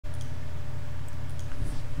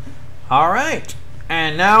Alright,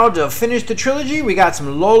 and now to finish the trilogy, we got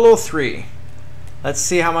some LOLO 3. Let's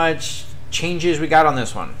see how much changes we got on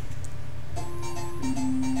this one.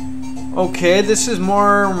 Okay, this is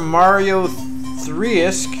more Mario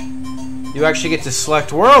 3-esque. You actually get to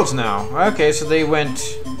select worlds now. Okay, so they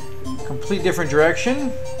went complete different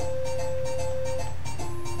direction.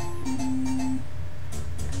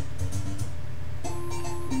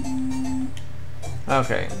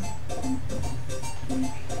 Okay.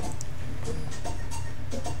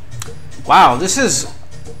 Wow, this is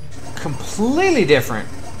completely different.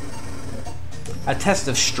 A test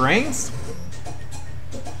of strength?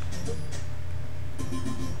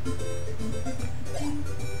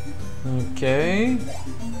 Okay.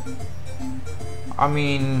 I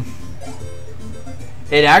mean,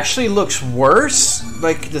 it actually looks worse.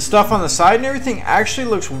 Like, the stuff on the side and everything actually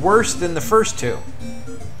looks worse than the first two.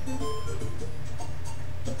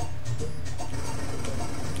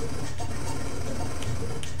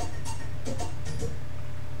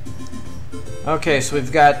 Okay, so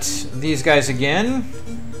we've got these guys again.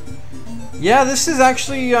 Yeah, this is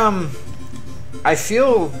actually, I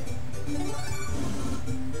feel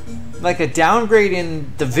like a downgrade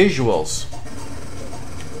in the visuals.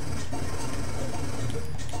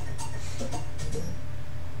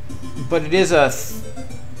 But it is a...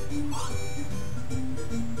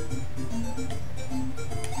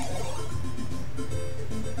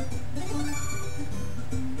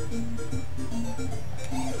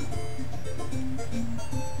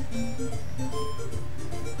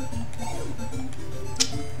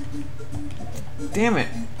 Damn it.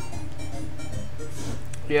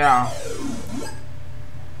 Yeah.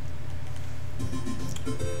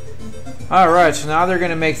 Alright, so now they're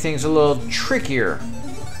going to make things a little trickier.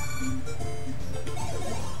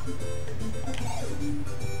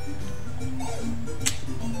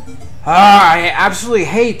 I absolutely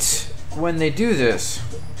hate when they do this.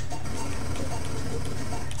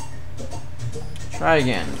 Try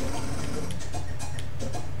again.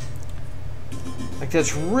 Like,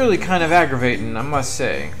 that's really kind of aggravating, I must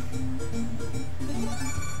say.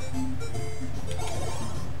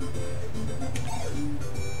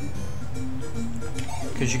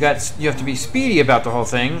 Because you have to be speedy about the whole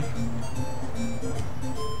thing.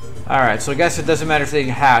 Alright, so I guess it doesn't matter if they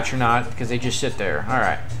hatch or not, because they just sit there.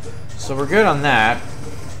 Alright. So we're good on that.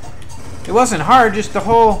 It wasn't hard, just the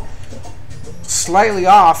whole slightly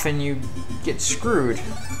off and you get screwed.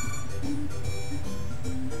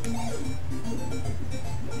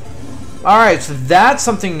 Alright, so that's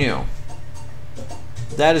something new.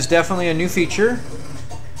 That is definitely a new feature.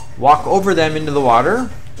 Walk over them into the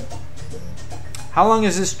water. How long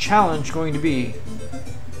is this challenge going to be?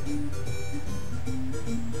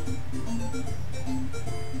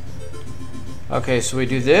 Okay, so we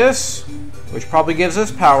do this, which probably gives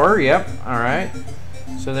us power. Yep, alright.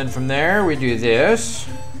 So then from there, we do this.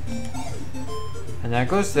 And that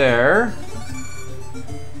goes there.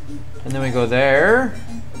 And then we go there.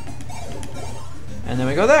 And then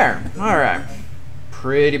we go there. Alright.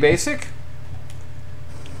 Pretty basic.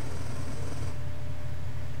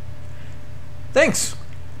 Thanks.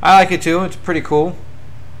 I like it too. It's pretty cool.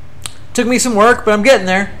 Took me some work, but I'm getting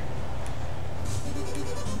there.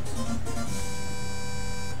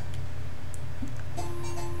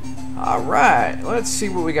 Alright. Let's see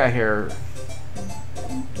what we got here.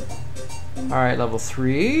 Alright, level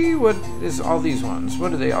 3. What is all these ones?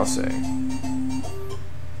 What do they all say?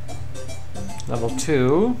 Level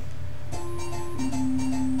 2.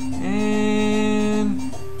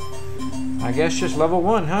 And I guess just level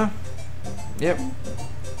 1, huh? Yep.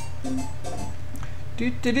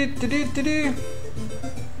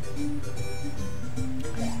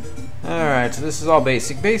 Alright, so this is all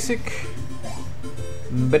basic. Basic.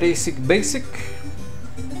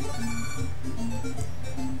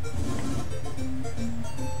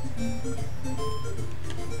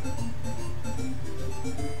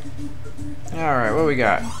 Alright, what we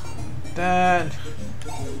got? That.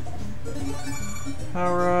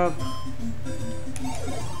 Power up.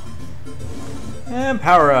 And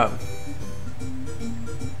power up.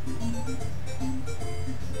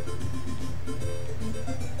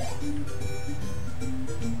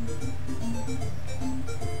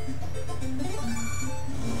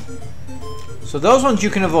 So those ones you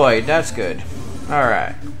can avoid. That's good.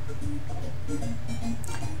 Alright.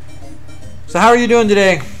 So how are you doing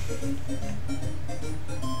today?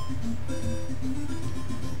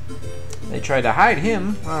 They tried to hide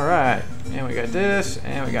him. Alright. And we got this.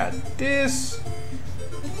 And we got this.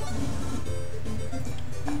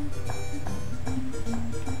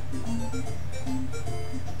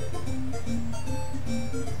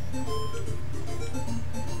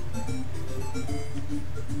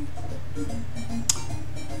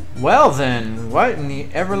 Well then, what in the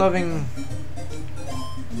ever-loving...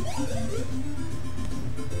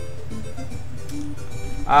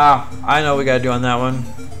 I know what we gotta do on that one.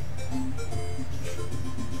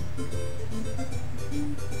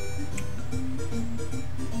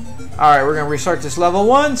 Alright, we're gonna restart this level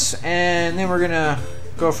once, and then we're gonna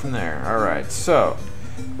go from there. Alright, so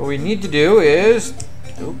what we need to do is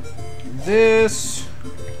this.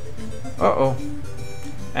 Uh-oh.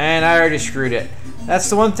 And I already screwed it. That's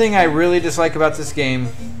the one thing I really dislike about this game.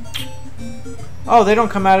 Oh, they don't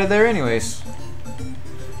come out of there anyways.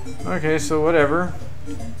 Okay, so whatever.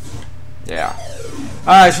 Yeah.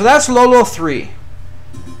 Alright, so that's LOLO 3.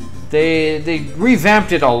 They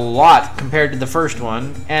revamped it a lot compared to the first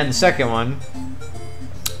one and the second one.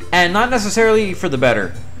 And not necessarily for the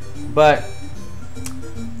better. But,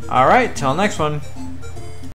 alright, till next one.